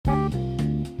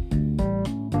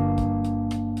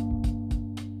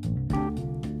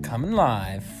Coming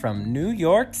live from New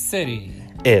York City.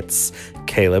 It's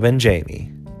Caleb and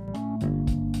Jamie.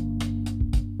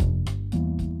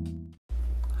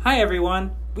 Hi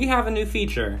everyone, we have a new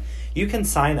feature. You can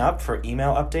sign up for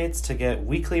email updates to get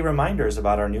weekly reminders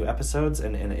about our new episodes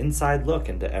and an inside look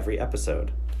into every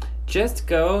episode. Just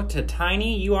go to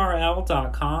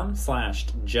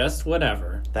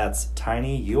tinyurl.com/justwhatever. That's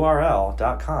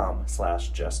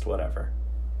tinyurl.com/justwhatever.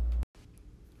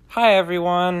 Hi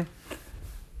everyone.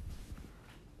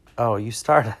 Oh, you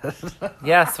started.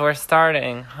 Yes, we're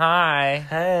starting. Hi.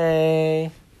 Hey.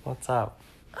 What's up?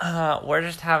 We're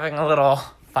just having a little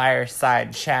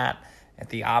fireside chat at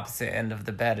the opposite end of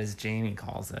the bed, as Jamie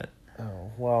calls it. Oh,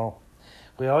 well,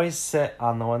 we always sit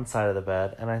on the one side of the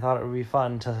bed, and I thought it would be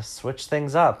fun to switch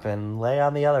things up and lay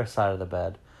on the other side of the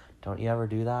bed. Don't you ever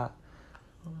do that?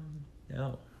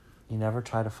 No. You never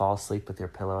try to fall asleep with your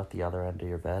pillow at the other end of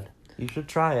your bed? You should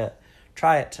try it.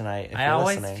 Try it tonight if I you're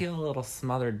always listening. feel a little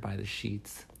smothered by the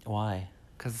sheets. Why?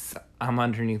 Because I'm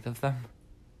underneath of them.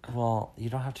 Well, you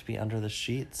don't have to be under the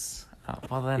sheets.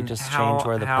 Well then, You just change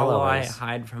where the pillow will I is.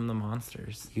 hide from the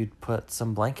monsters? You'd put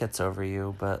some blankets over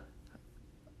you, but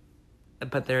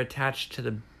But they're attached to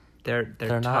the... They're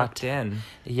They're tucked not. in.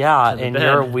 yeah, To the in bed.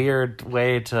 your weird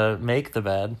way to make the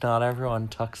bed, not everyone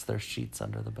tucks their sheets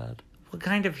under the bed. What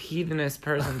kind of heathenist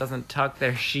person doesn't tuck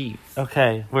their sheets?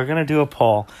 Okay, we're gonna do a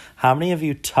poll. How many of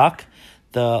you tuck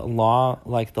the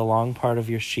long part of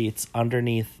your sheets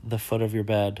underneath the foot of your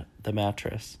bed, the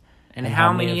mattress? And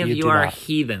how many of you do are not?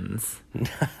 heathens?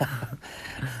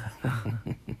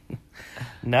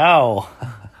 No.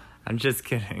 I'm just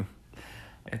kidding.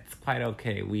 It's quite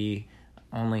okay. We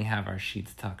only have our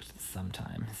sheets tucked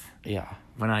sometimes. Yeah.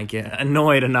 When I get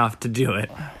annoyed enough to do it.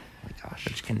 Oh my gosh.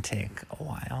 Which can take a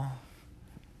while.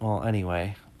 Well,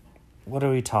 anyway, what are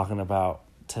we talking about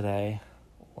today?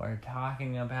 We're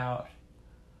talking about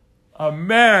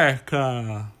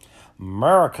America.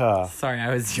 America. Sorry,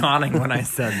 I was yawning when I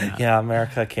said that. Yeah,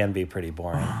 America can be pretty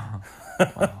boring.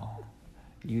 Well,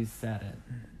 you said it.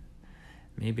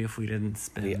 Maybe if we didn't We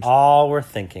spend all were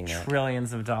thinking it.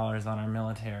 trillions of dollars on our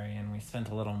military and we spent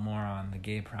a little more on the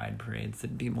gay pride parades,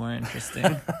 it'd be more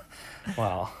interesting.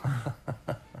 Well,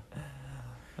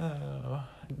 Oh.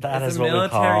 that is a what we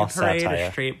military call parade satire.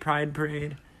 a straight pride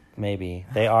parade? Maybe.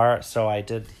 They are. So I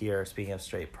did hear, speaking of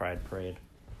straight pride parade,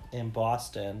 in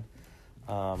Boston,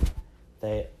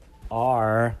 they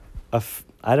are,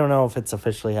 I don't know if it's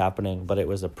officially happening, but it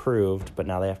was approved, but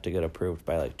now they have to get approved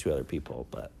by like 2 other people,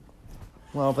 but.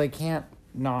 Well, they can't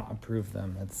not approve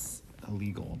them. It's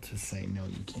illegal to say, no,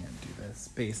 you can't do this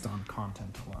based on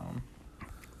content alone.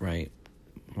 Right.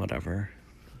 Whatever.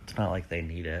 It's not like they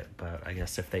need it, but I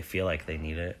guess if they feel like they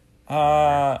need it.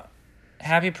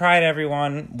 Happy Pride,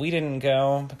 everyone. We didn't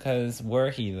go because we're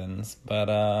heathens, but,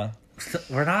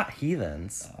 We're not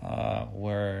heathens.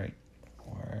 yeah,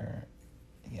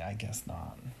 I guess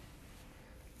not.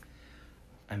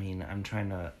 I mean, I'm trying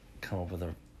to come up with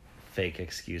a fake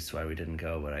excuse why we didn't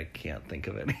go, but I can't think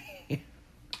of any.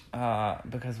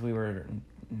 Because we were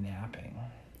napping.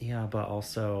 Yeah, but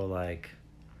also, like...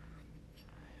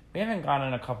 We haven't gone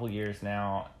in a couple years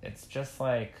now. It's just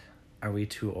like... Are we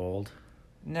too old?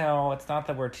 No, it's not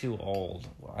that we're too old.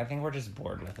 I think we're just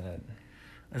bored with it.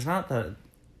 It's not that...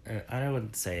 I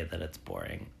wouldn't say that it's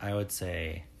boring. I would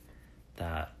say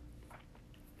that...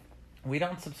 We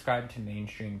don't subscribe to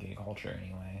mainstream gay culture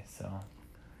anyway, so...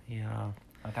 Yeah.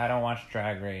 Like, I don't watch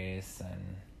Drag Race,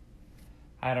 and...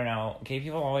 I don't know. Gay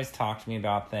people always talk to me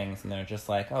about things, and they're just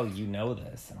like, oh, you know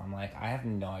this. And I'm like, I have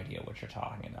no idea what you're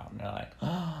talking about. And they're like,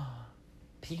 oh,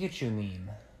 Pikachu meme.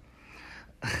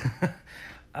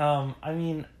 I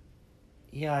mean...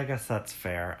 Yeah, I guess that's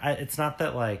fair. It's not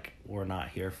that, like, we're not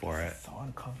here for it. So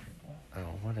uncomfortable.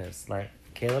 Oh, what is? Like,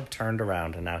 Caleb turned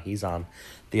around, and now he's on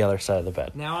the other side of the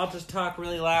bed. Now I'll just talk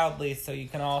really loudly so you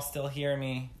can all still hear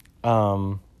me.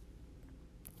 What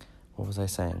was I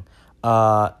saying?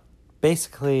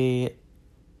 Basically,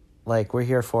 like, we're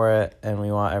here for it, and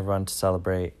we want everyone to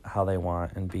celebrate how they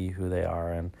want and be who they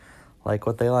are and like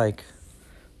what they like.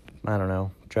 I don't know.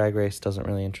 Drag Race doesn't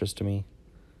really interest me.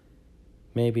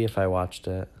 Maybe if I watched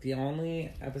it. The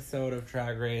only episode of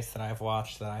Drag Race that I've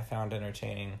watched that I found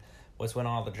entertaining was when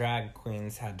all the drag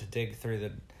queens had to dig through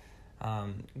the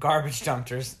garbage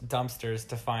dumpsters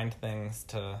to find things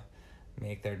to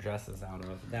make their dresses out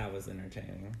of. That was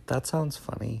entertaining. That sounds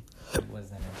funny. It was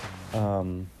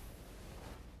entertaining.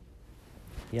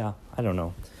 Yeah, I don't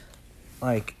know.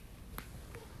 Like,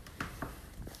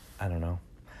 I don't know.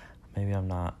 Maybe I'm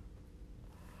not.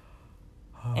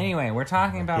 Anyway, we're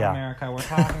talking about Yeah. America. We're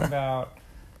talking about,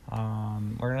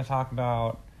 we're going to talk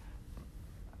about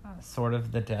sort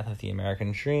of the death of the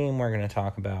American dream. We're going to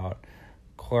talk about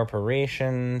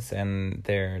corporations and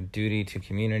their duty to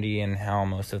community and how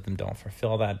most of them don't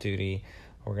fulfill that duty.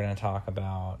 We're going to talk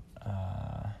about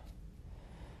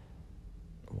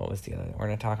what was the other? We're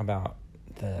going to talk about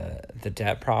the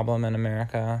debt problem in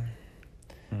America.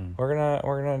 We're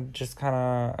gonna just kind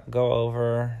of go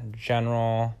over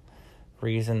general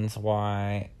reasons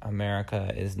why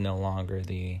America is no longer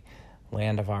the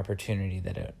land of opportunity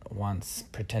that it once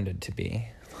pretended to be.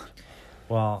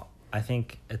 Well, I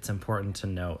think it's important to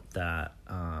note that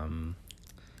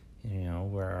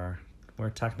we're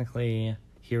technically,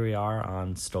 here we are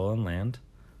on stolen land.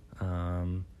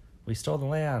 We stole the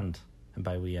land, and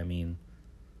by we I mean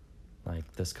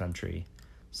like this country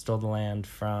stole the land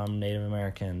from Native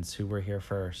Americans who were here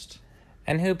first.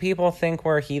 And who people think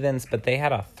were heathens, but they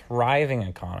had a thriving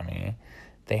economy.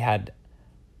 They had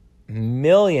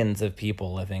millions of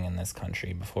people living in this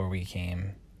country before we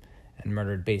came, and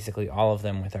murdered basically all of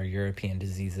them with our European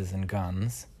diseases and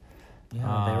guns.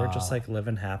 Yeah, they were just like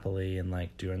living happily and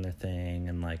like doing their thing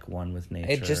and like one with nature.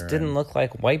 It just didn't look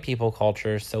like white people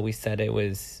culture, so we said it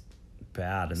was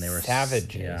bad, and they were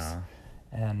savages. Yeah.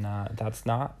 And that's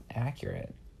not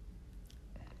accurate.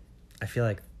 I feel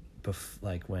like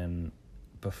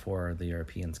before the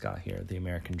Europeans got here, the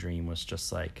American dream was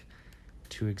just like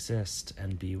to exist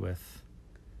and be with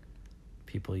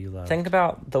people you love. Think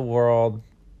about the world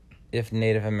if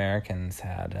Native Americans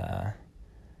had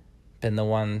been the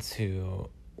ones who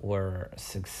were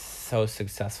so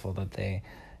successful that they,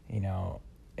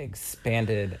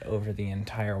 expanded over the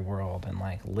entire world and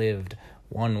like lived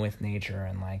one with nature,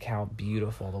 and like how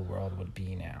beautiful the world would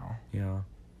be now. Yeah.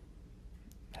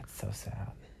 That's so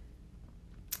sad.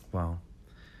 Well,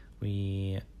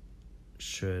 we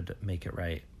should make it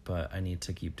right, but I need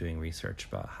to keep doing research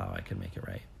about how I can make it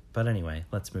right. But anyway,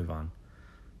 let's move on.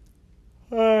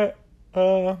 I'm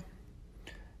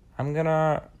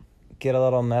gonna get a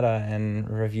little meta and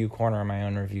review corner my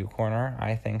own review corner.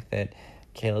 I think that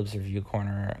Caleb's review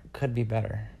corner could be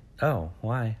better. Oh,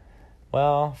 why?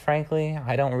 Well, frankly,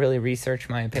 I don't really research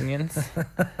my opinions.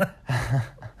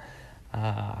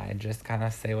 I just kind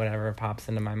of say whatever pops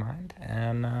into my mind.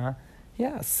 And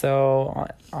so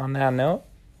on that note,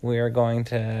 we are going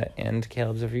to end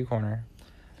Caleb's review corner.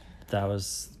 That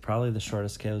was probably the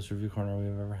shortest Caleb's review corner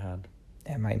we've ever had.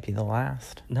 It might be the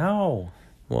last. No.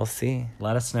 We'll see.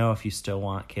 Let us know if you still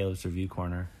want Caleb's review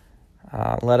corner.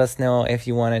 Let us know if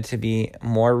you want it to be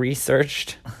more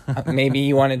researched. Maybe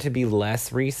you want it to be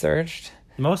less researched.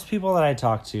 Most people that I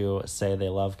talk to say they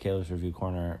love Caleb's review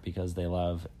corner because they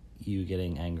love you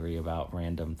getting angry about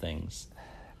random things.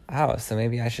 Oh, so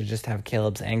maybe I should just have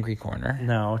Caleb's angry corner.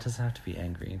 No, it doesn't have to be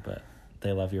angry, but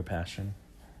they love your passion.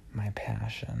 My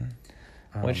passion.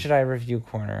 What should I review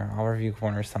corner? I'll review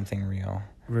corner something real.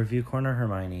 Review corner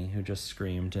Hermione, who just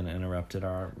screamed and interrupted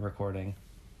our recording.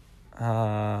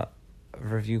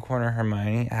 Review corner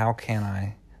Hermione. How can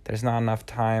I? There's not enough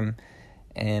time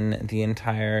in the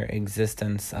entire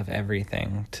existence of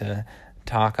everything to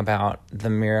talk about the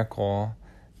miracle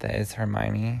that is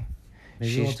Hermione.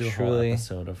 Maybe we'll do a whole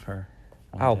episode of her.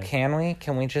 Oh, can we?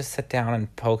 Can we just sit down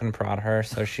and poke and prod her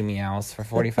so she meows for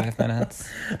 45 minutes?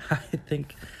 I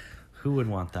think, who would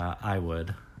want that? I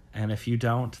would. And if you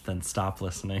don't, then stop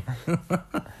listening.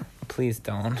 Please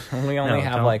don't. We only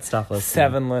have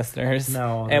 7 listeners.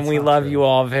 No, and we love you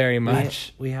all very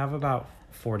much. We have about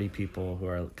 40 people who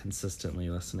are consistently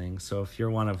listening. So if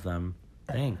you're one of them,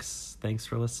 thanks. Thanks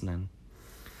for listening.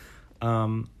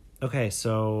 Okay,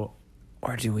 so...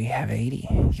 Or do we have 80?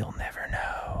 You'll never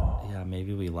know. Yeah,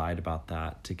 maybe we lied about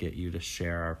that to get you to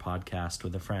share our podcast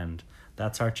with a friend.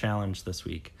 That's our challenge this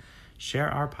week. Share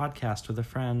our podcast with a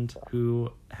friend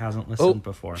who hasn't listened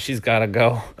before. She's got to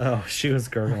go. Oh, she was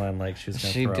gurgling like she was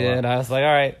going to throw up. She did. I was like,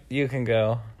 all right, you can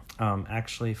go.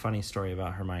 Actually, funny story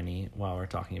about Hermione while we're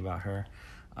talking about her.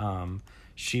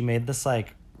 She made this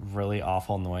like really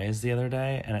awful noise the other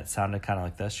day, and it sounded kind of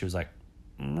like this. She was like...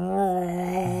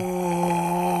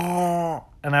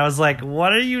 And I was like,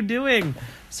 what are you doing?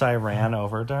 So I ran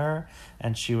over to her,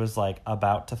 and she was like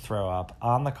about to throw up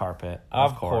on the carpet.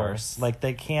 Of course. Like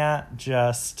they can't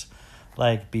just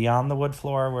like be on the wood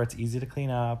floor where it's easy to clean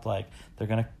up. Like they're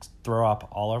going to throw up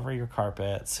all over your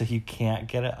carpet, so you can't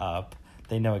get it up.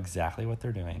 They know exactly what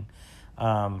they're doing.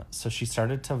 So she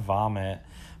started to vomit,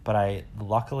 but I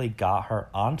luckily got her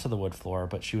onto the wood floor,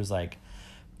 but she was like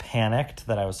panicked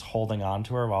that I was holding on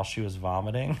to her while she was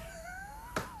vomiting.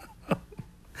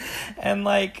 And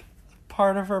like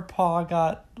part of her paw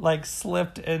got like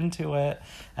slipped into it,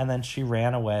 and then she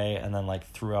ran away and then like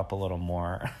threw up a little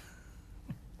more.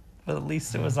 But at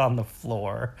least it was on the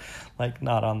floor, like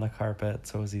not on the carpet,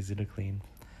 so it was easy to clean.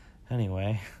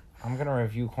 Anyway. I'm going to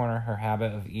review Corner her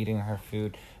habit of eating her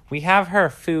food. We have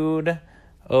her food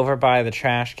over by the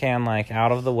trash can, like,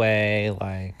 out of the way,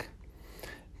 like,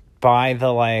 by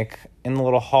the, like, in the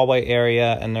little hallway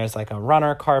area, and there's, like, a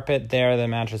runner carpet there that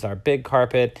matches our big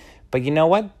carpet. But you know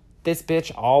what this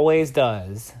bitch always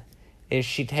does is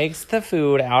she takes the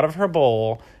food out of her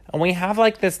bowl, and we have,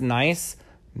 like, this nice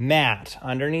mat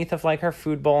underneath of, like, her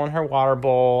food bowl and her water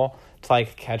bowl to,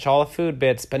 like, catch all the food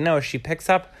bits. But no, she picks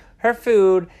up her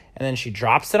food, and then she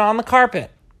drops it on the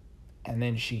carpet. And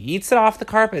then she eats it off the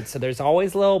carpet. So there's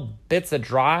always little bits of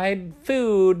dried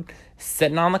food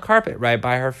sitting on the carpet right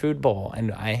by her food bowl.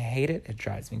 And I hate it. It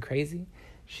drives me crazy.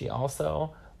 She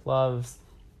also loves,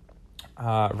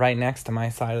 right next to my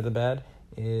side of the bed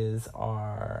is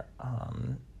our,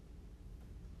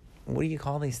 what do you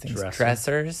call these things?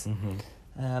 Dressers. Mm-hmm.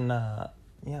 And,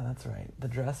 yeah, that's right. The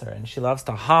dresser. And she loves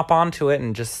to hop onto it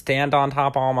and just stand on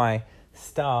top of all my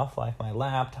stuff, like my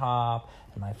laptop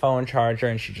and my phone charger,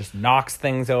 and she just knocks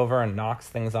things over and knocks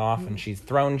things off. And she's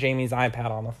thrown Jamie's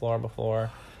iPad on the floor before,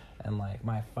 and like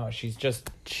my phone, she's just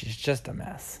a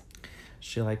mess.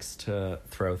 She likes to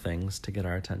throw things to get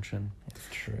our attention. It's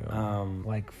true.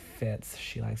 Like fits,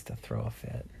 she likes to throw a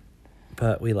fit.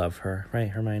 But we love her, right,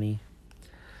 Hermione?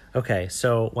 Okay,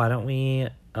 so why don't we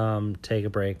take a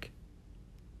break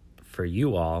for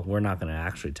you all? We're not going to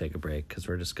actually take a break because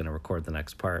we're just going to record the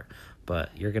next part, but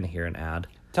you're going to hear an ad.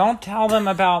 Don't tell them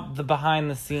about the behind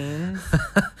the scenes.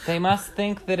 They must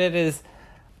think that it is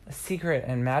a secret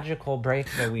and magical break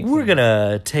that we We're going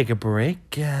to take a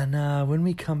break, and when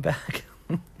we come back...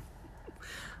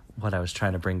 What, I was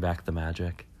trying to bring back the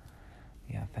magic.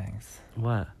 Yeah, thanks.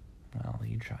 What? Well,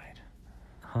 you tried.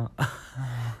 Huh?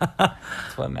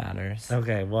 That's what matters.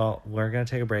 Okay, well, we're going to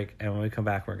take a break, and when we come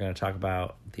back, we're going to talk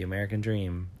about the American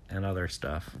Dream and other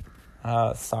stuff.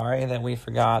 Sorry that we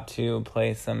forgot to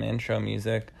play some intro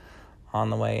music on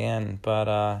the way in,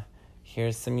 but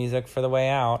here's some music for the way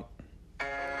out.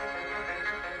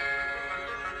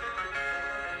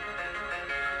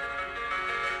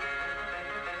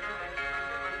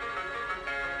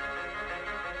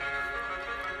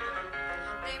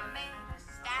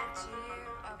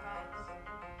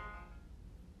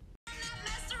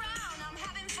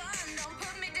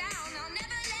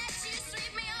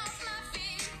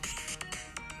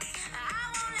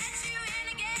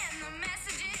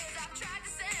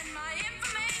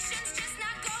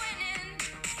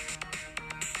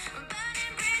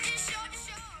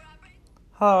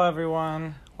 Hello,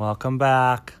 everyone. Welcome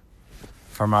back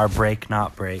from our break,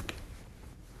 not break.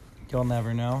 You'll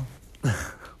never know. All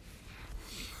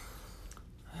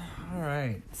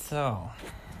right, so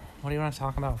what do you want to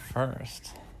talk about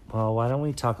first? Well, why don't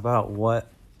we talk about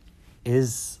what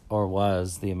is or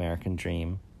was the American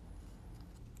Dream?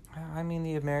 I mean,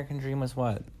 the American Dream was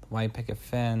what? White picket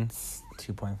fence,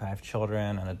 2.5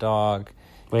 children, and a dog.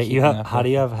 Wait, how do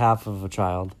you have half of a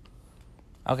child?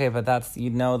 Okay, but that's, you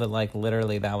know that, like,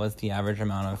 literally that was the average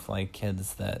amount of, like,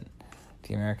 kids that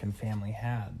the American family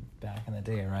had back in the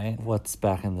day, right? What's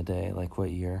back in the day? Like, what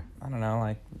year? I don't know,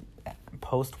 like,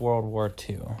 post-World War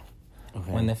II.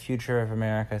 Okay. When the future of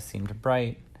America seemed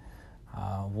bright,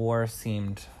 war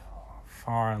seemed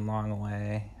far and long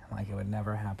away, like it would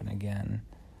never happen again.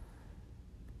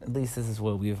 At least this is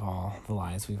what the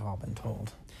lies we've all been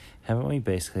told. Haven't we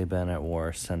basically been at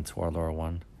war since World War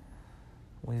I?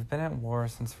 We've been at war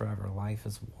since forever. Life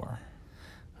is war.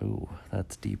 Ooh,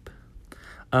 that's deep.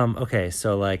 Okay,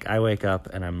 so, like, I wake up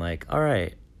and I'm like, all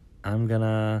right, I'm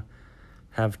gonna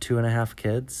have 2.5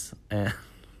 kids and...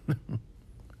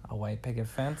 A white picket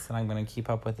fence, and I'm going to keep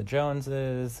up with the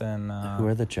Joneses, and... Who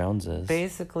are the Joneses?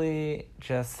 Basically,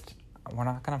 just... We're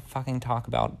not going to fucking talk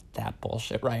about that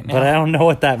bullshit right now. But I don't know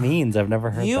what that means. I've never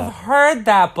heard You've that. heard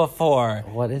that before.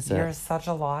 What is it? You're such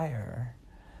a liar.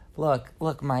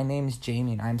 Look, my name's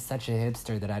Jamie, and I'm such a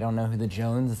hipster that I don't know who the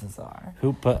Joneses are.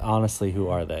 But honestly, who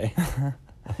are they?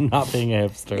 I'm not being a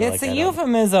hipster. It's a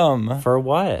euphemism. For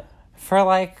what? For,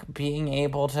 like, being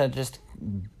able to just,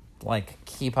 like,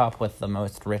 keep up with the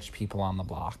most rich people on the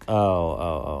block.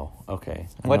 Oh, okay.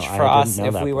 Which for us,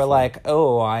 if we were like,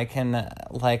 oh, I can,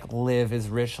 like, live as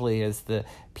richly as the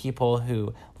people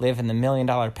who live in the $1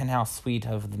 million penthouse suite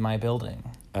of my building.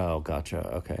 Oh,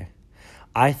 gotcha. Okay.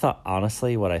 I thought,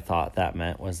 honestly, what I thought that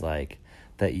meant was, like,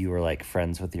 that you were, like,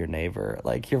 friends with your neighbor.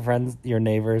 Like, your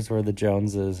neighbors were the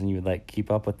Joneses, and you would, like,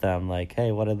 keep up with them. Like,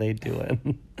 hey, what are they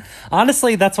doing?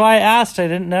 Honestly, that's why I asked. I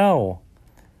didn't know.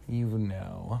 You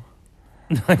know.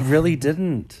 I really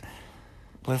didn't.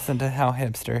 Listen to how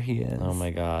hipster he is. Oh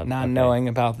my God. Not Okay. knowing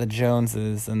about the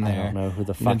Joneses and I their don't know who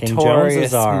the fucking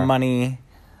notorious Joneses are. money.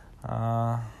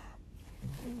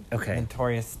 Okay.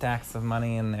 Notorious stacks of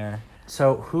money in there.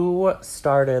 So who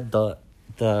started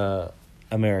the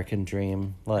American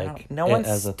dream? Like No one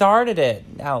as a started it.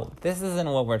 No, this isn't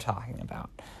what we're talking about.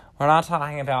 We're not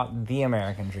talking about the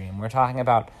American dream. We're talking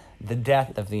about the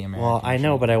death of the American Well, I know,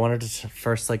 dream. but I wanted to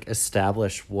first like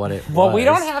establish what it was. Well, we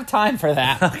don't have time for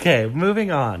that. Okay,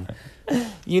 moving on.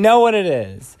 You know what it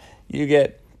is. You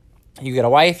get a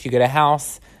wife, you get a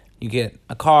house, you get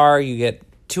a car, you get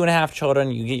 2.5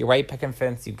 children, you get your white picket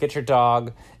fence, you get your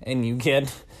dog, and you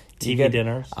get TV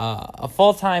dinners. A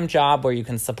full-time job where you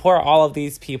can support all of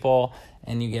these people,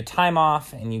 and you get time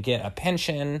off, and you get a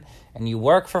pension, and you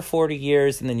work for 40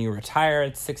 years, and then you retire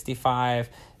at 65,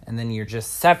 and then you're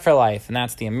just set for life. And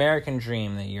that's the American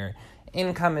dream, that your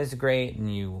income is great,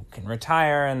 and you can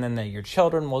retire, and then that your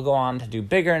children will go on to do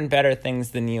bigger and better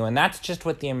things than you. And that's just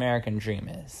what the American dream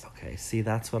is. Okay, see,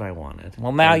 that's what I wanted.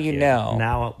 Well, now Thank you know.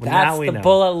 Now That's we the know.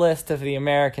 bullet list of the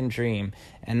American dream.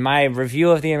 And my review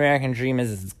of the American dream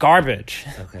is it's garbage.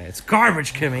 Okay, it's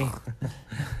garbage, Kimmy.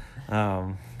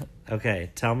 Okay,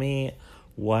 tell me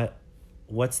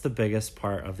what's the biggest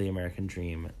part of the American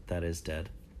dream that is dead?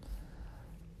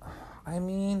 I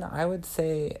mean, I would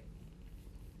say,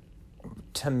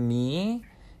 to me,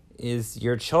 is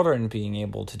your children being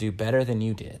able to do better than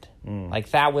you did.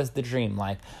 Like, that was the dream.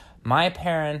 Like, my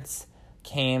parents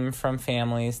came from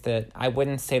families that I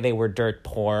wouldn't say they were dirt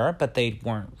poor, but they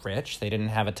weren't rich. They didn't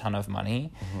have a ton of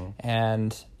money.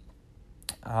 And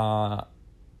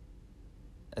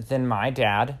then my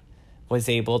dad was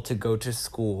able to go to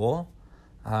school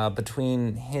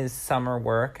between his summer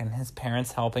work and his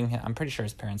parents helping him. I'm pretty sure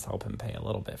his parents help him pay a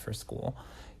little bit for school.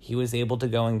 He was able to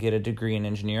go and get a degree in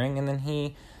engineering, and then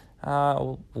he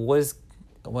was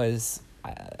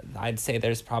I'd say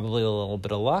there's probably a little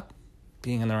bit of luck,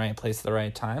 being in the right place at the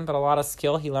right time, but a lot of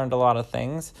skill. He learned a lot of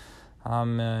things.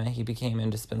 He became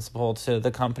indispensable to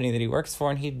the company that he works for,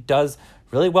 and he does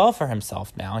really well for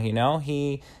himself now. You know,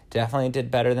 he definitely did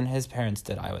better than his parents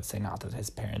did. I would say, not that his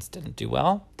parents didn't do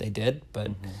well. They did, but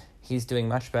he's doing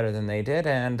much better than they did.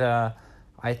 And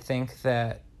I think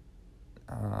that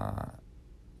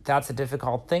that's a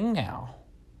difficult thing now,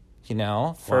 you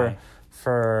know,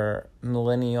 for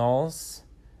millennials,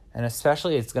 and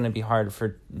especially it's going to be hard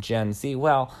for Gen Z.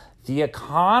 Well, the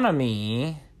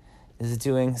economy is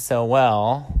doing so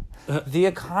well. The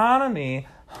economy.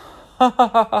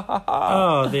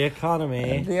 Oh, the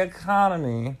economy. The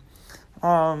economy.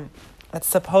 It's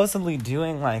supposedly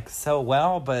doing like so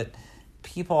well, but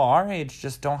people our age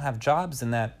just don't have jobs.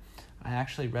 And that I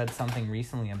actually read something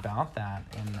recently about that,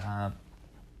 and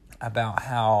about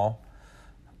how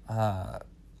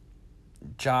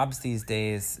jobs these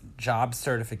days, job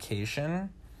certification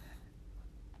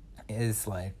is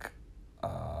like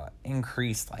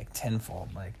increased like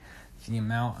tenfold. Like the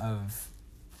amount of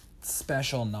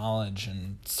special knowledge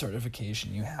and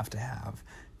certification you have to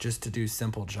just to do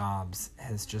simple jobs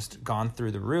has just gone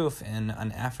through the roof in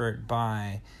an effort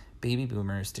by baby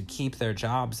boomers to keep their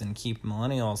jobs and keep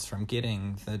millennials from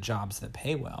getting the jobs that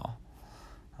pay well.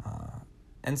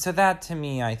 And so that, to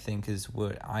me, I think is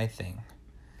what I think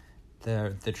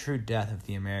the true death of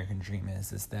the American dream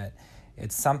is that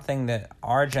it's something that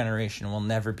our generation will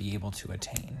never be able to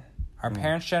attain. Our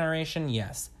parents' generation,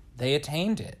 yes, they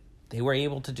attained it. They were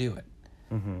able to do it.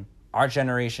 Our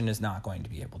generation is not going to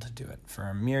be able to do it for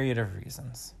a myriad of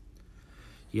reasons.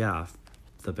 Yeah,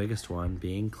 the biggest one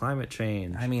being climate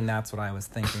change. I mean, that's what I was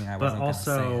thinking. I wasn't going to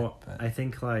say it. But also, I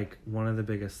think, like, one of the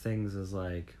biggest things is,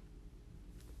 like,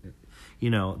 you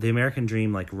know, the American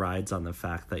dream, like, rides on the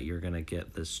fact that you're going to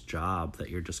get this job that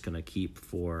you're just going to keep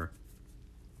for,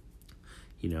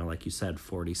 you know, like you said,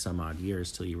 40 some odd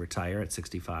years till you retire at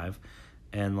 65.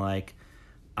 And, like,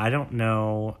 I don't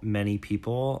know many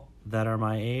people that are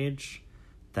my age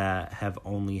that have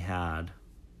only had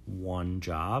one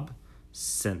job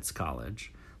since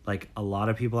college. Like, a lot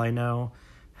of people I know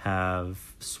have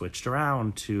switched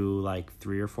around to, like,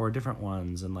 3 or 4 different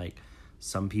ones. And, like,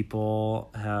 some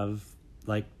people have,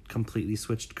 like, completely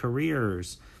switched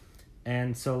careers.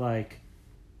 And so, like,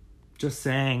 just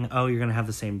saying, oh, you're going to have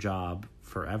the same job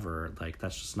forever, like,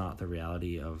 that's just not the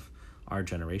reality of our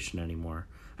generation anymore.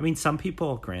 I mean, some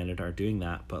people, granted, are doing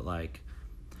that, but, like,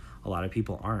 a lot of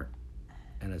people aren't.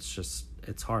 And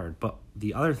it's hard. But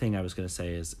the other thing I was going to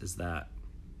say is that,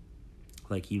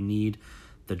 like, you need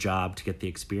the job to get the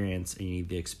experience, and you need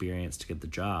the experience to get the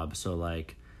job. So,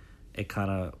 like, it kind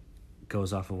of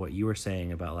goes off of what you were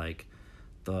saying about, like,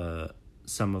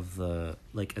 some of the,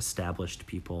 like, established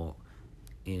people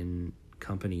in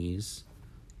companies,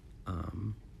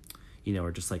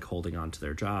 are just like holding on to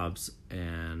their jobs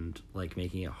and like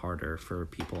making it harder for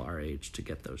people our age to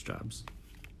get those jobs.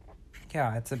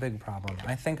 Yeah, it's a big problem.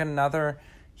 I think another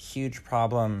huge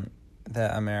problem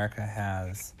that America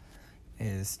has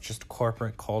is just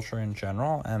corporate culture in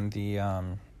general, and the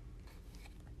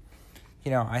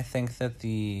I think that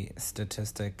the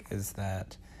statistic is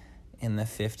that in the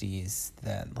 50s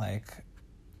that like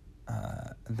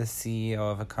the CEO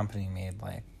of a company made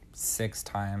like 6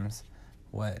 times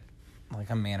what like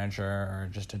a manager or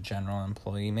just a general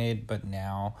employee made, but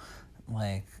now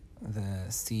like the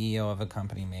CEO of a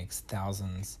company makes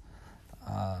thousands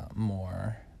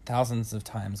of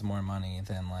times more money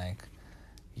than like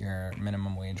your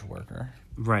minimum wage worker.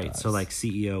 Right. does. So like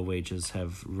CEO wages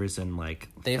have risen like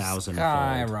They've 1,000-fold.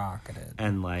 skyrocketed.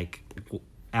 And like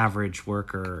average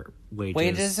worker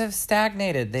Wages have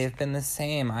stagnated. They've been the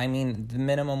same. I mean, the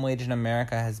minimum wage in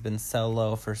America has been so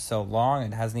low for so long.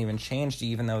 It hasn't even changed,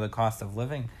 even though the cost of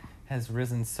living has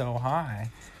risen so high.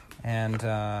 And,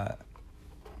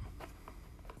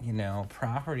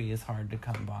 property is hard to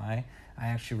come by. I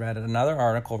actually read another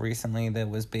article recently that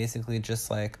was basically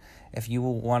just like, if you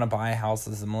want to buy a house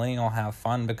as a millennial, have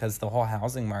fun, because the whole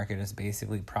housing market is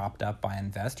basically propped up by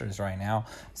investors right now.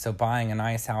 So buying a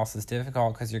nice house is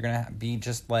difficult because you're going to be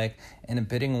just like in a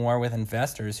bidding war with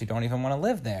investors who don't even want to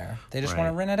live there. They just want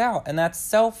to rent it out. And that's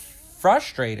so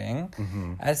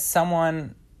frustrating as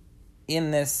someone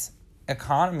in this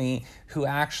economy who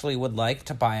actually would like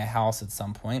to buy a house at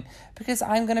some point, because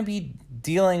I'm going to be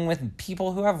dealing with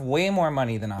people who have way more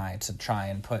money than I to try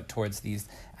and put towards these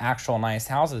actual nice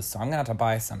houses. So I'm going to have to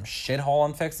buy some shithole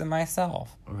and fix it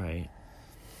myself. Right.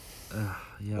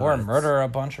 Or murder a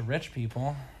bunch of rich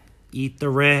people. Eat the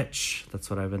rich. That's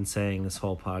what I've been saying this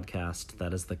whole podcast.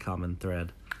 That is the common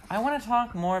thread. I want to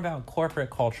talk more about corporate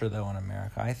culture, though, in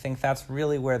America. I think that's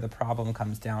really where the problem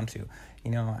comes down to.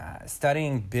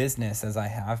 Studying business as I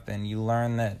have been, you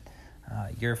learn that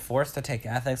you're forced to take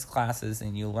ethics classes,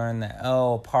 and you learn that,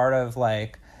 part of,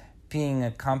 like, being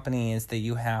a company is that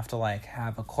you have to, like,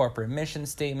 have a corporate mission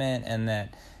statement, and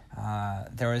that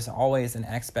there is always an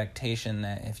expectation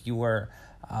that if you were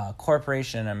a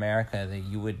corporation in America, that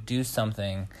you would do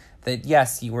something that,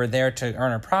 yes, you were there to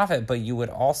earn a profit, but you would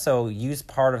also use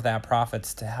part of that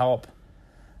profits to help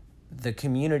the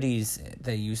communities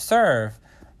that you serve.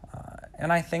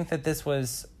 And I think that this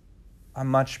was a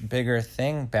much bigger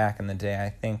thing back in the day. I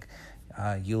think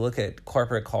you look at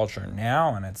corporate culture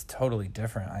now, and it's totally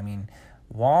different. I mean,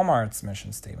 Walmart's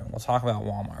mission statement, we'll talk about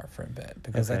Walmart for a bit,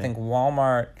 because I think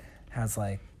Walmart has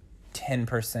like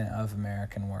 10% of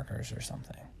American workers or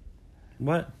something.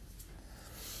 What?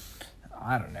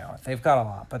 I don't know. They've got a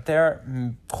lot. But their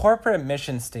corporate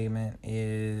mission statement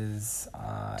is...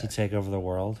 to take over the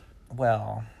world?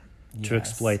 Well, yes. To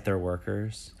exploit their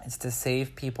workers? It's to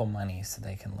save people money so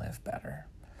they can live better.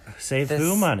 Save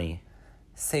who money?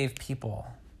 Save people.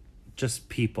 Just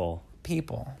people?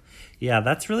 People. Yeah,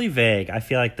 that's really vague. I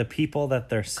feel like the people that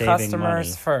they're saving Customers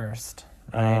money. first.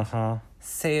 Right? Uh-huh.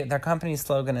 Their company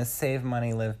slogan is save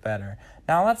money, live better.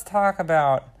 Now let's talk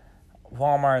about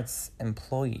Walmart's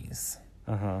employees.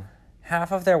 Uh-huh.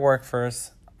 Half of their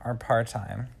workforce are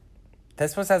part-time.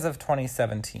 This was as of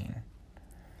 2017.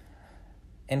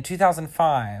 In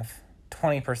 2005,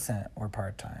 20% were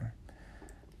part-time.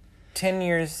 10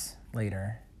 years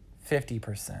later,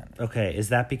 50%. Okay, is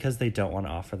that because they don't want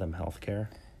to offer them health care?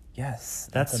 Yes.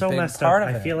 That's so messed up.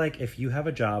 I feel like if you have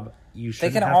a job, you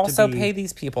shouldn't have to be... They can also pay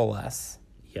these people less.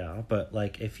 Yeah, but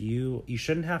like if you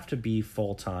shouldn't have to be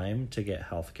full-time to get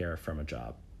health care from a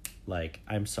job. Like,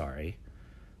 I'm sorry.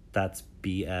 That's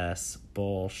BS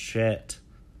bullshit.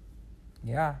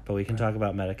 Yeah. But we can talk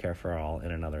about Medicare for All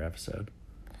in another episode.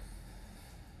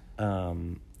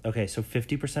 Okay, so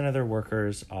 50% of their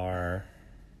workers are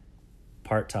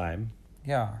part-time.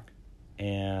 Yeah.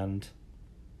 And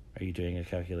are you doing a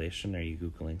calculation? Are you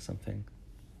Googling something?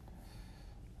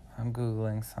 I'm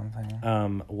Googling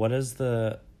something.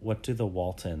 What do the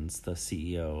Waltons, the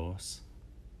CEOs,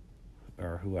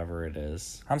 or whoever it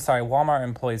is? I'm sorry, Walmart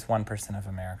employs 1% of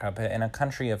America, but in a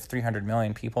country of 300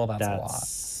 million people, that's a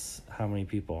lot. How many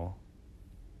people?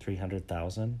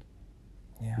 300,000?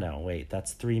 Yeah. No, wait,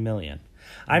 that's 3 million.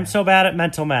 I'm so bad at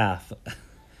mental math.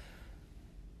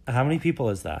 How many people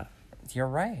is that? You're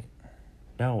right.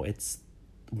 No, it's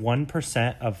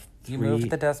 1% of 3... You moved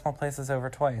the decimal places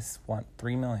over twice.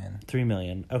 3 million. 3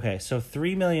 million. Okay, so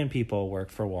 3 million people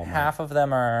work for Walmart. Half of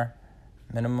them are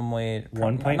minimum wage.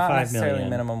 1.5 not necessarily million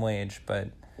minimum wage, but...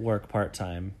 work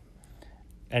part-time.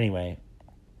 Anyway.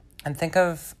 And think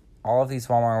of all of these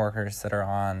Walmart workers that are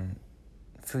on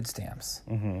food stamps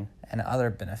and other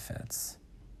benefits.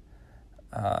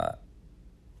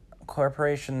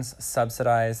 corporations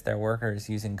subsidize their workers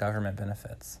using government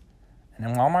benefits.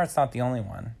 And Walmart's not the only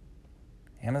one.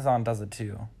 Amazon does it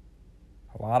too.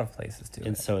 A lot of places do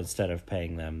And it. so instead of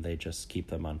paying them, they just keep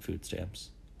them on food stamps.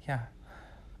 Yeah.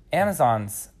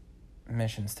 Amazon's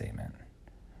mission statement.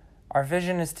 Our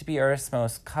vision is to be Earth's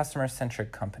most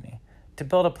customer-centric company, to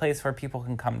build a place where people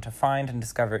can come to find and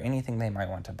discover anything they might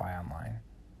want to buy online.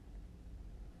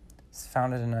 It's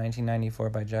founded in 1994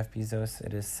 by Jeff Bezos.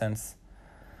 It has since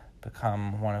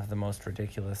become one of the most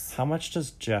ridiculous. How much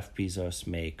does Jeff Bezos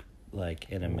make, like,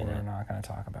 in a minute? We're not going to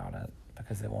talk about it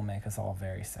because it will make us all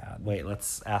very sad. Wait,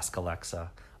 let's ask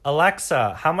Alexa.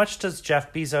 Alexa, how much does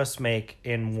Jeff Bezos make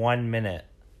in 1 minute?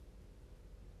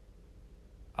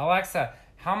 Alexa,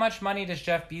 how much money does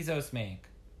Jeff Bezos make?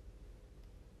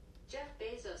 Jeff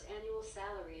Bezos' annual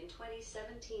salary in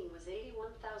 2017 was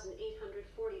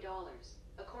 $81,840,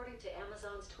 according to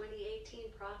Amazon's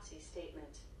 2018 proxy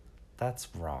statement. That's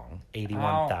wrong.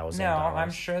 $81,000. No,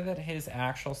 I'm sure that his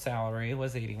actual salary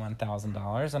was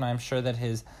 $81,000, and I'm sure that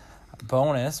his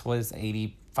bonus was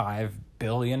 $85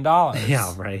 billion.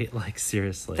 Yeah, right? Like,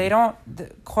 seriously.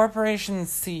 Corporation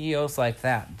CEOs like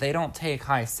that, they don't take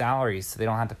high salaries, so they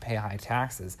don't have to pay high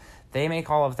taxes. They make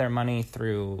all of their money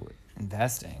through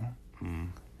investing.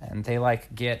 And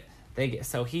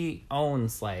so he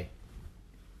owns, like,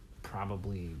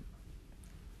 probably,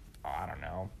 I don't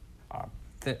know,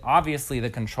 obviously the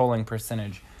controlling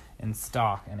percentage in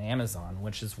stock in Amazon,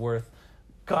 which is worth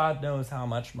God knows how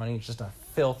much money, just a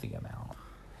filthy amount.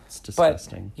 It's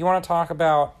disgusting. But you want to talk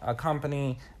about a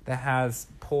company that has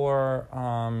poor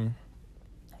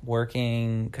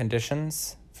working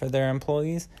conditions for their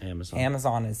employees? Amazon.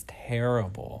 Amazon is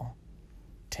terrible.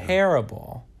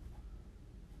 Terrible.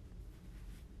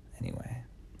 Anyway.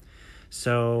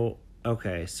 So,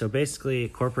 okay. So basically,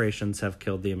 corporations have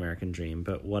killed the American dream,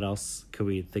 but what else could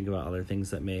we think about other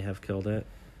things that may have killed it?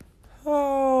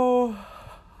 Oh,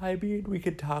 I mean, we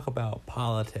could talk about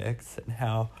politics and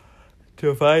how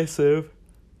divisive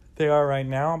they are right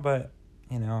now, but,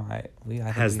 you know, I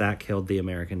Has that killed the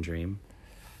American dream?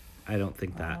 I don't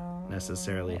think that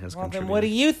necessarily has well, contributed. then what do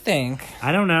you think?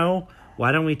 I don't know.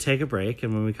 Why don't we take a break,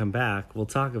 and when we come back, we'll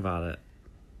talk about it.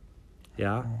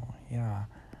 Yeah? Oh, yeah,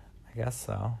 I guess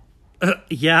so.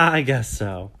 Yeah, I guess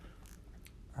so.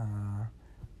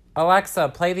 Alexa,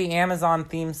 play the Amazon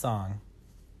theme song.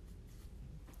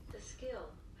 The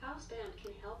skill House Band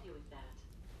can help you with that.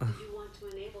 Do you want to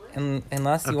enable it?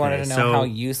 Unless you Okay, wanted to know so- how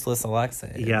useless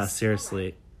Alexa is. Yeah,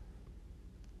 seriously.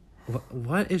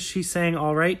 What is she saying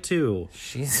all right to?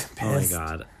 She's pissed. Oh my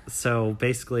god. So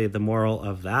basically the moral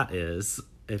of that is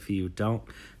if you don't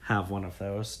have one of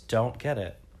those, don't get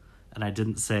it. And I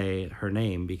didn't say her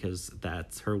name because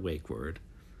that's her wake word.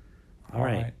 All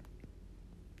right.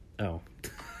 Oh.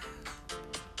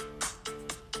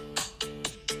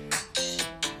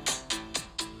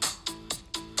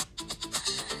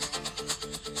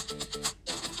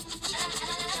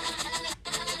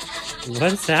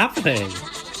 What's happening?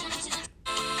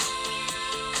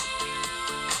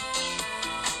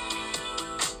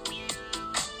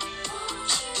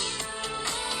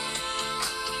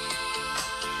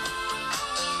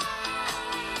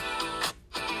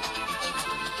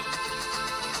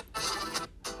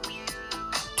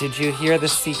 Did you hear the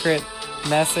secret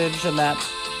message in that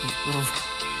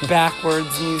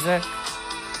backwards music?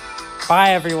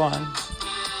 Bye, everyone.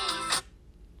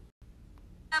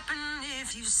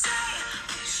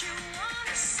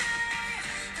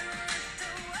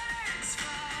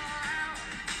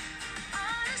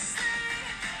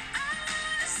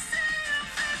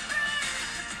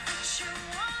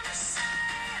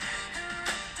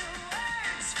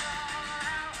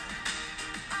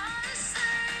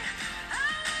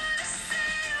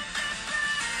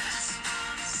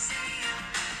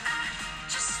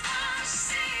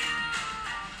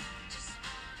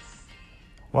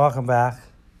 Welcome back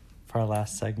for our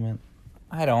last segment.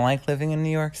 I don't like living in New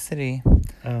York City.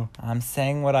 Oh. I'm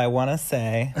saying what I want to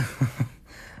say.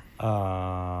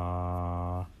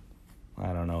 I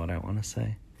don't know what I want to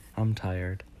say. I'm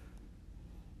tired.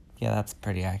 Yeah, that's a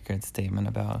pretty accurate statement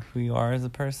about who you are as a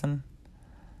person.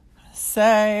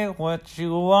 Say what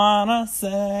you wanna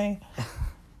say.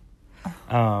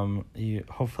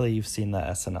 Hopefully you've seen that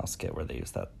SNL skit where they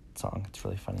use that song. It's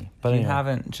really funny. But If you anyway.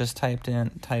 haven't, just type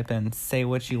in say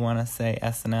what you wanna say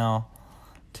SNL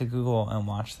to Google and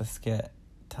watch the skit.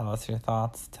 Tell us your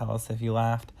thoughts. Tell us if you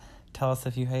laughed. Tell us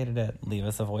if you hated it. Leave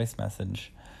us a voice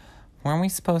message. Weren't we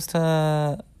supposed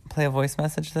to play a voice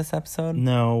message this episode?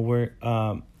 No, we're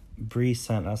Bree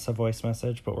sent us a voice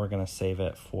message, but we're gonna save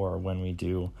it for when we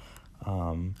do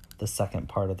the second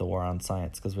part of the War on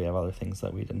Science, because we have other things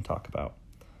that we didn't talk about.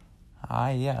 Ah,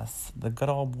 yes, the good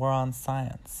old War on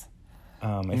Science.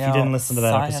 If you didn't listen to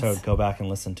that episode, go back and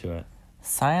listen to it.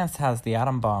 Science has the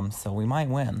atom bomb, so we might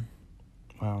win.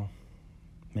 Well,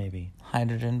 maybe.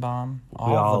 Hydrogen bomb. We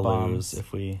all the bombs. lose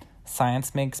if we...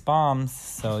 Science makes bombs,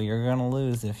 so you're going to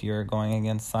lose if you're going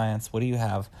against science. What do you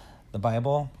have? The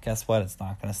Bible? Guess what? It's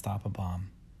not going to stop a bomb.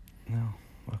 No.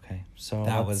 Okay. So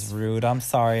that was rude. I'm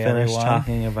sorry, finish everyone.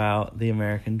 Talking about the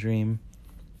American dream.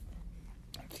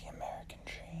 The American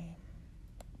dream.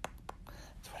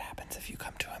 It's what happens if you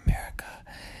come to America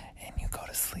and you go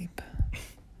to sleep.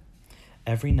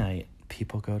 Every night,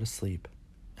 people go to sleep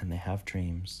and they have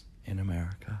dreams in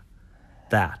America.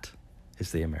 That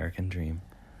is the American dream.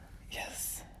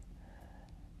 Yes.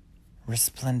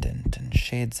 Resplendent in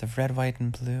shades of red, white,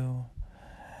 and blue.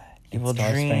 You will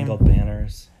dream. Star-Spangled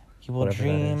Banners. You will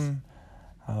dream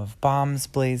of bombs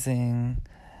blazing,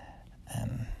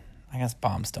 and I guess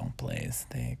bombs don't blaze;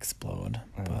 they explode.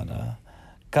 But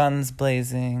guns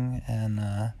blazing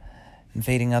and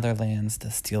invading other lands to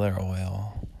steal their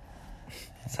oil.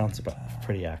 Sounds about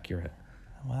pretty accurate.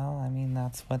 Well, I mean,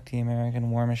 that's what the American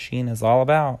war machine is all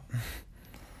about.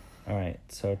 All right,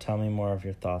 so tell me more of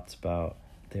your thoughts about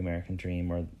the American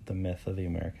dream or the myth of the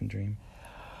American dream.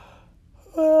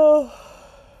 Well,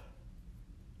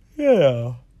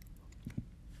 yeah.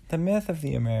 The myth of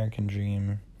the American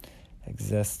dream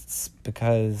exists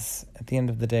because at the end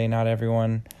of the day, not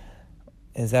everyone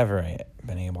has ever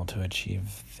been able to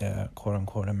achieve the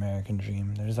quote-unquote American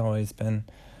dream. There's always been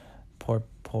poor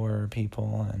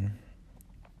people, and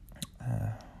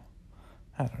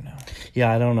I don't know.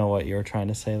 Yeah, I don't know what you were trying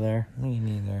to say there. Me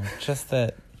neither. Just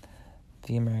that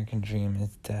the American dream is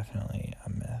definitely a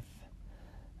myth,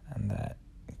 and that,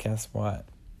 guess what?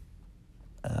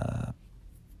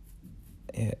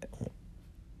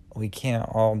 We can't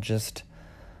all just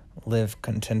live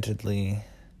contentedly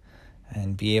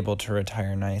and be able to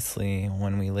retire nicely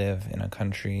when we live in a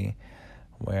country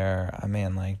where a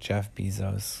man like Jeff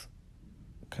Bezos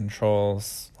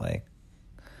controls, like,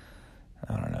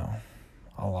 I don't know,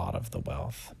 a lot of the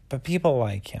wealth. But people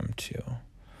like him too.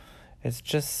 It's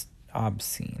just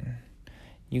obscene.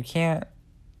 You can't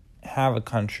have a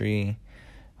country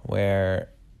where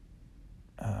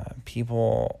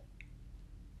people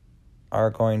are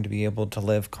going to be able to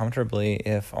live comfortably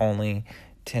if only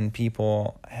 10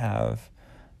 people have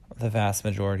the vast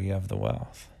majority of the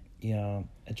wealth. Yeah,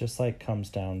 it just like comes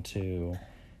down to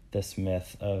this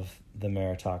myth of the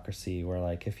meritocracy where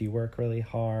like if you work really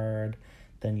hard,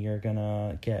 then you're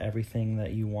gonna get everything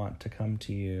that you want to come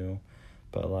to you.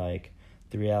 But like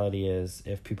the reality is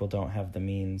if people don't have the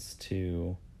means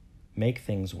to make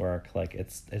things work, like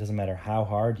it doesn't matter how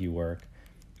hard you work.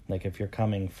 Like if you're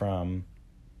coming from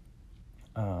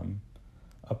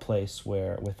a place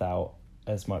where without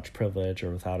as much privilege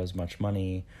or without as much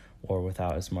money or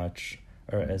without as much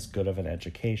or as good of an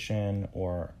education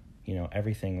or, you know,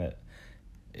 everything that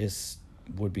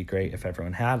would be great if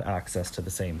everyone had access to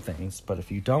the same things. But if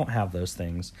you don't have those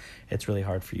things, it's really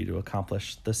hard for you to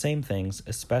accomplish the same things,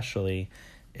 especially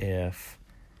if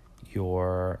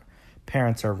your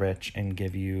parents are rich and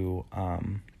give you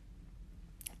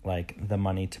like the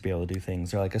money to be able to do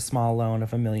things, or like a small loan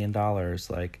of $1 million.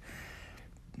 Like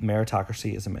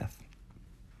meritocracy is a myth.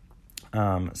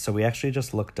 So we actually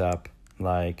just looked up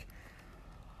like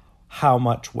how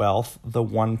much wealth the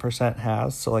 1%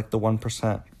 has. So like the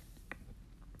 1%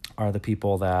 are the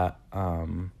people that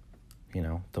you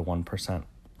know, the 1%,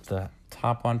 the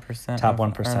top 1% top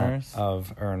 1%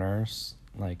 of earners,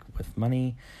 like with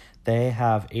money. They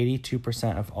have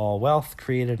 82% of all wealth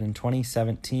created in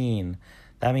 2017.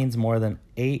 That means more than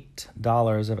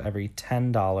 $8 of every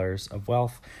 $10 of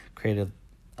wealth created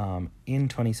in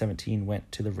 2017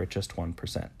 went to the richest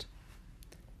 1%.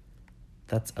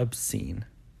 That's obscene.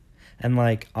 And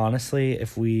like, honestly,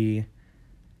 if we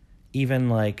even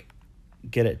like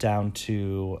get it down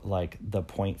to like the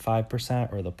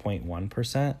 0.5% or the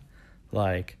 0.1%,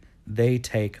 like they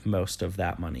take most of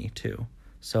that money too.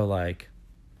 So like,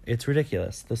 it's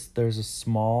ridiculous. There's a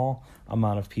small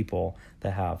amount of people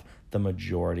that have the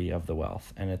majority of the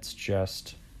wealth, and it's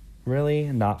just really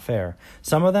not fair.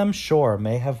 Some of them, sure,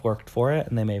 may have worked for it,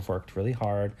 and they may have worked really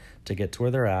hard to get to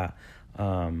where they're at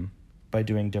by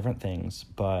doing different things,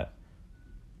 but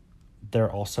there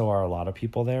also are a lot of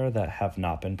people there that have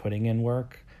not been putting in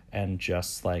work, and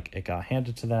just like it got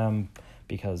handed to them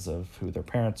because of who their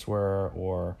parents were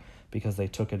or because they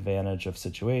took advantage of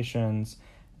situations.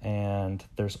 And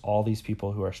there's all these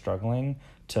people who are struggling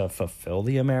to fulfill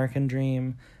the American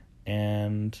dream,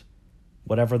 and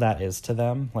whatever that is to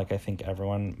them. Like, I think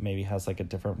everyone maybe has like a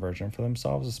different version for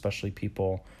themselves, especially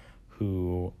people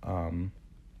who,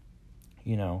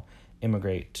 you know,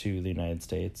 immigrate to the United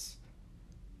States.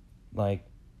 Like,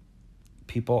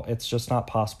 people, it's just not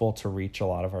possible to reach a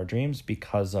lot of our dreams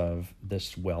because of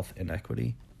this wealth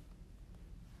inequity.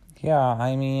 Yeah,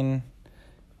 I mean,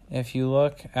 if you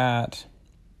look at,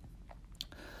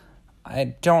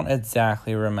 I don't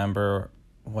exactly remember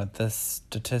what this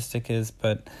statistic is,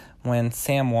 but when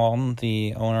Sam Walton,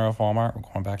 the owner of Walmart, we're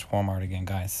going back to Walmart again,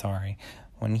 guys, sorry.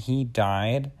 When he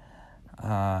died,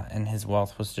 and his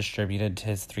wealth was distributed to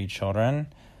his 3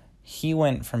 children, he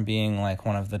went from being like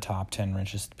one of the top 10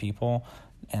 richest people,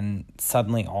 and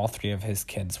suddenly all 3 of his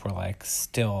kids were like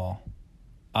still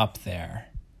up there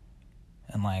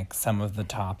and like some of the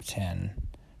top 10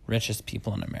 richest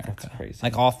people in America. That's crazy.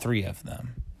 Like all 3 of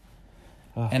them.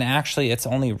 Oh. And actually, it's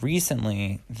only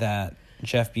recently that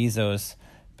Jeff Bezos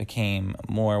became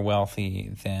more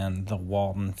wealthy than the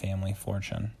Walton family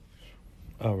fortune.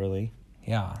 Oh, really?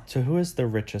 Yeah. So who is the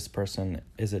richest person?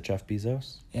 Is it Jeff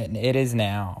Bezos? It is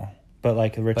now. But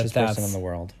like the richest person in the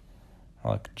world.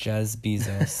 Look, Jez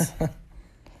Bezos.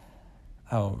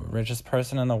 Oh, richest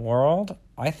person in the world?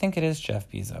 I think it is Jeff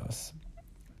Bezos.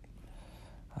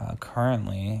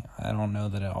 Currently, I don't know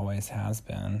that it always has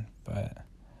been, but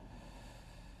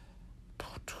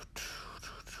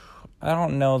I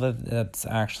don't know that that's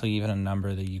actually even a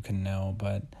number that you can know,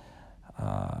 but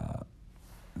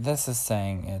this is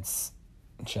saying it's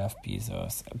Jeff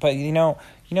Bezos. But you know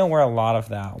where a lot of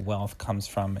that wealth comes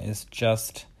from is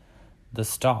just the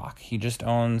stock. He just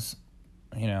owns,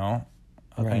 a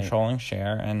controlling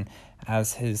share, and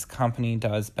as his company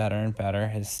does better and better,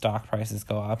 his stock prices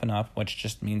go up and up, which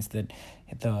just means that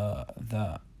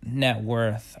the net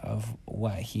worth of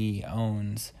what he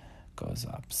owns goes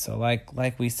up. So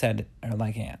like we said, or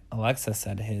like Alexa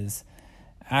said, his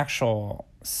actual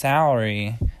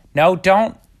salary, no,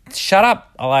 don't shut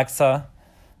up, Alexa,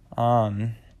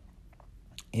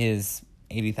 is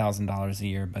 $80,000 a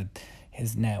year, but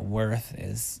his net worth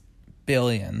is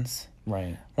billions.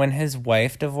 Right. When his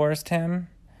wife divorced him,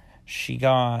 she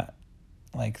got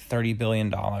like $30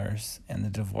 billion in the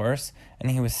divorce,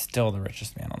 and he was still the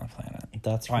richest man on the planet.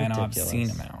 That's by ridiculous. An obscene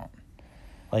amount.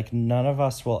 Like, none of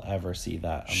us will ever see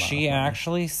that amount. She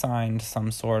actually signed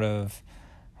some sort of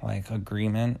like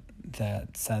agreement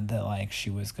that said that like she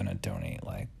was going to donate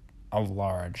like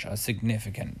a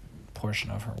significant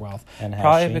portion of her wealth. And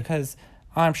probably she? Because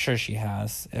I'm sure she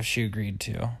has, if she agreed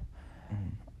to.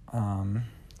 Well,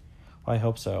 I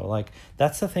hope so. Like,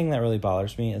 that's the thing that really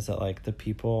bothers me, is that like the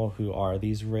people who are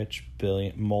these rich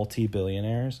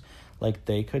multi-billionaires, like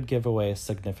they could give away a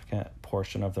significant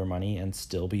portion of their money and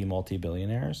still be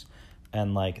multi-billionaires,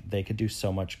 and like they could do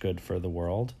so much good for the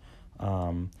world.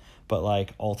 But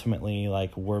like ultimately,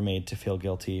 like we're made to feel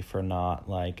guilty for not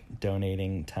like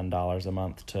donating $10 a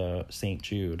month to St.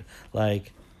 Jude.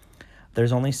 Like,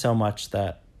 there's only so much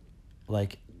that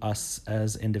like us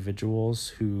as individuals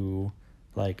who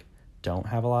like don't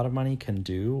have a lot of money can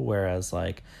do, whereas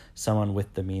like someone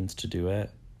with the means to do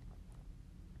it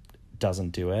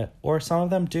doesn't do it, or some of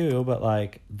them do, but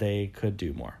like they could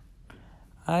do more.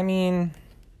 I mean,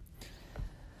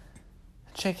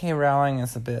 J.K. Rowling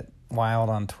is a bit wild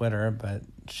on Twitter, but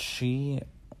she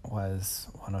was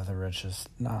one of the richest.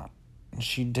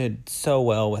 She did so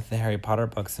well with the Harry Potter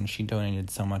books, and she donated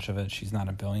so much of it. She's not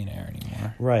a billionaire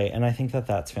anymore. Right, and I think that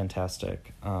that's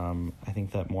fantastic. I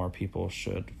think that more people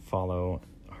should follow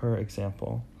her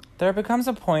example. There becomes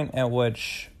a point at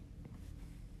which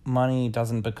money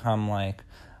doesn't become like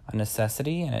a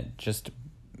necessity, and it just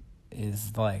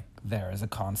is like there as a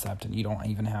concept, and you don't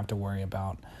even have to worry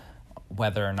about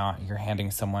whether or not you're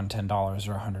handing someone $10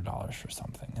 or $100 for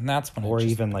something. And that's when or it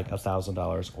just even like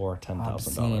 $1,000 or $10,000.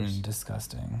 Obscene,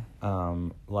 disgusting.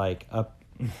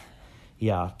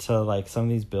 Yeah, to like some of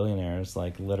these billionaires,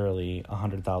 like literally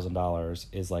 $100,000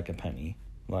 is like a penny.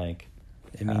 Like,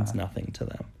 it means nothing to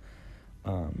them.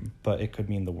 But it could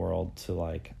mean the world to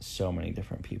like so many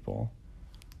different people.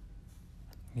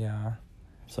 Yeah.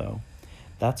 So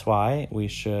that's why we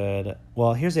should,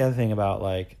 well, here's the other thing about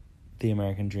like the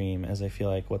American dream, is I feel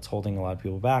like what's holding a lot of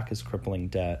people back is crippling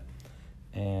debt.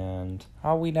 And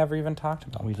we never even talked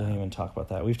about we didn't even talk about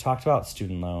that. We've talked about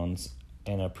student loans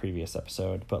in a previous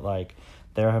episode, but like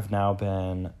there have now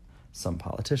been some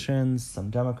politicians,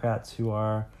 some Democrats who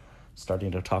are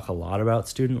starting to talk a lot about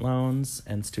student loans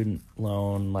and student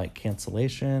loan like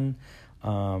cancellation.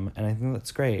 And I think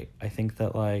that's great. I think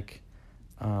that like,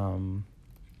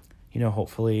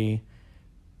 hopefully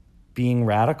being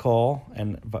radical,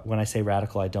 but when I say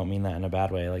radical, I don't mean that in a bad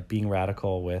way, like being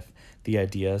radical with the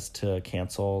ideas to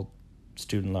cancel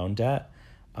student loan debt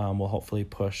will hopefully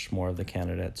push more of the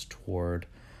candidates toward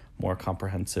more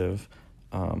comprehensive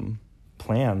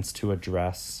plans to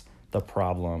address the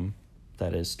problem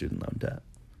that is student loan debt,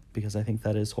 because I think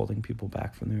that is holding people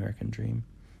back from the American dream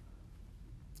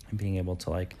and being able to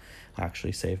like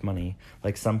actually save money.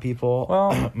 Like some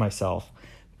people, myself,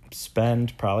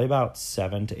 spend probably about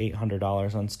 $700 to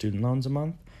 $800 on student loans a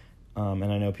month, and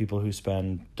I know people who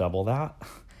spend double that.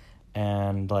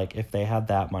 And like if they had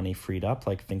that money freed up,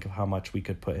 like think of how much we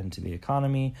could put into the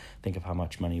economy, think of how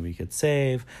much money we could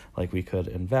save, like we could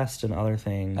invest in other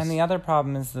things. And the other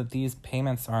problem is that these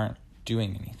payments aren't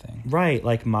doing anything. Right,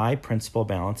 like my principal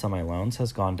balance on my loans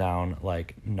has gone down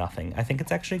like nothing. I think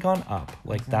it's actually gone up.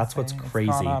 Like that's what's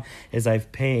crazy is I've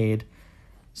paid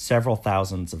several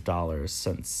thousands of dollars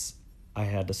since I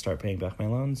had to start paying back my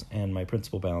loans, and my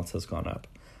principal balance has gone up.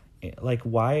 Like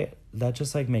why? That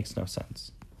just like makes no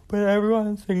sense. But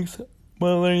everyone thinks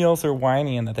millennials are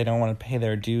whiny and that they don't want to pay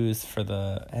their dues for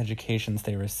the educations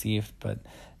they received. But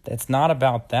it's not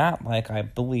about that. Like, I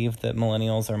believe that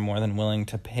millennials are more than willing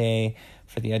to pay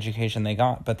for the education they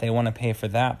got, but they want to pay for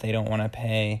that. They don't want to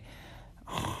pay,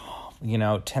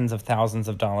 tens of thousands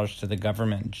of dollars to the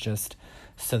government just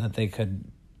so that they could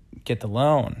get the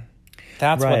loan.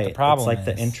 That's what the problem is. It's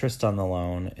like the interest on the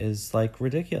loan is like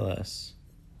ridiculous.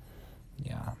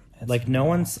 Yeah. Like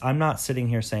I'm not sitting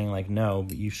here saying like, no,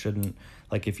 but you shouldn't,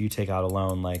 like if you take out a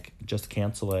loan, like just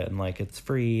cancel it and like it's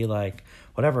free, like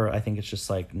whatever. I think it's just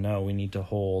like, no, we need to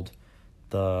hold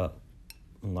the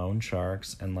loan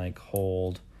sharks and like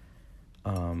hold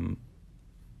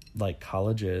like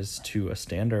colleges to a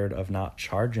standard of not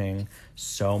charging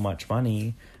so much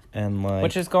money and like.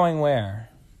 Which is going where?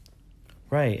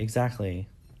 Right, exactly.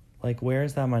 Like where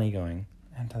is that money going?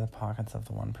 Into the pockets of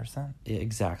the 1%.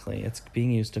 Exactly. It's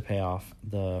being used to pay off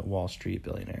the Wall Street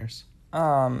billionaires.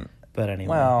 But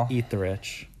anyway, eat the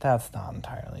rich. That's not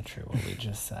entirely true, what we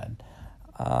just said.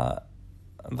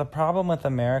 The problem with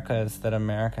America is that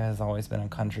America has always been a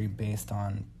country based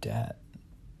on debt.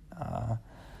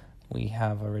 We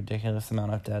have a ridiculous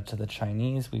amount of debt to the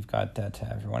Chinese. We've got debt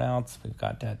to everyone else. We've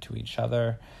got debt to each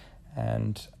other.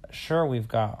 And sure, we've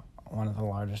got one of the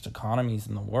largest economies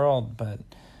in the world, but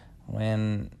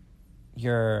when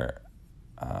your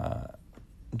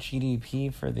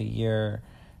GDP for the year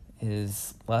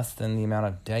is less than the amount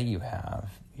of debt you have,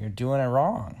 you're doing it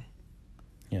wrong.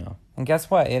 Yeah. And guess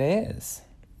what? It is.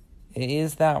 It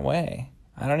is that way.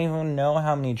 I don't even know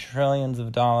how many trillions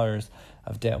of dollars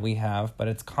of debt we have, but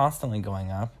it's constantly going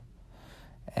up.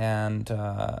 And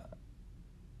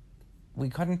we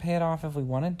couldn't pay it off if we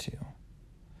wanted to.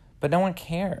 But no one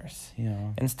cares.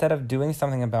 Yeah. Instead of doing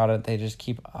something about it, they just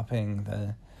keep upping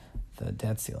the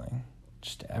debt ceiling.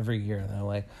 Just every year, they're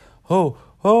like,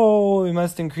 oh, we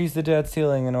must increase the debt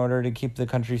ceiling in order to keep the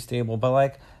country stable. But,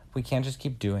 like, we can't just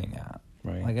keep doing that.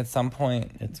 Right. Like, at some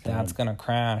point, that's going to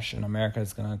crash, and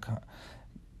America's going to,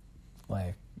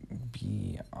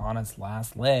 be on its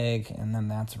last leg, and then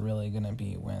that's really going to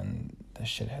be when the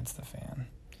shit hits the fan.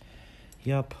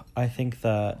 Yep. I think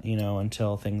that,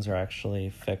 until things are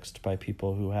actually fixed by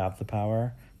people who have the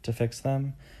power to fix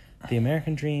them, the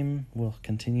American dream will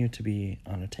continue to be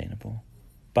unattainable.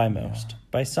 By most. Yeah.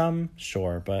 By some,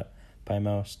 sure, but by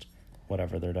most,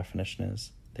 whatever their definition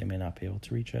is, they may not be able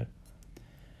to reach it.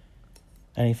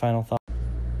 Any final thoughts?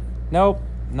 Nope,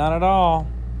 not at all.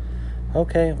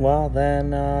 Okay, well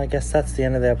then I guess that's the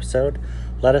end of the episode.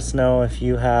 Let us know if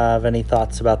you have any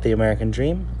thoughts about the American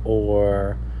dream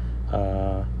or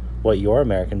what your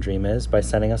American dream is by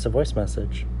sending us a voice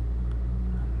message.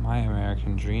 My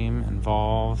American dream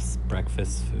involves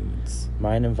breakfast foods.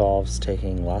 Mine involves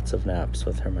taking lots of naps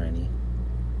with Hermione.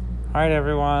 All right,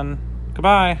 everyone.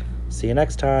 Goodbye. See you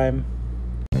next time.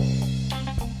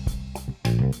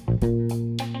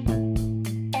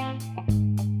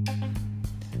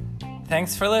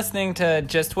 Thanks for listening to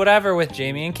Just Whatever with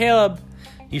Jamie and Caleb.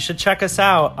 You should check us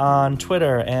out on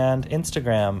Twitter and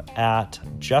Instagram at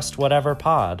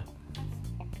JustWhateverPod.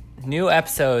 New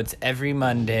episodes every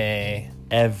Monday.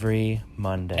 Every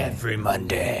Monday. Every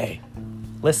Monday.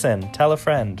 Listen, tell a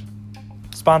friend.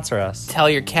 Sponsor us. Tell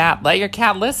your cat, let your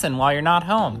cat listen while you're not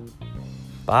home.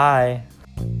 Bye.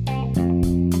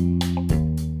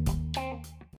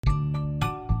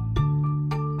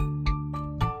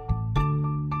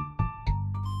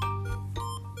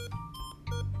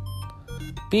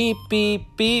 Beep, beep,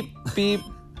 beep, beep,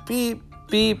 beep,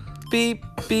 beep, beep,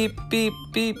 beep, beep, beep,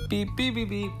 beep, beep, beep,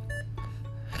 beep.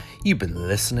 You've been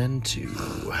listening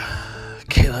to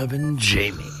Caleb and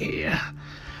Jamie.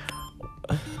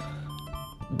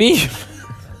 Beep.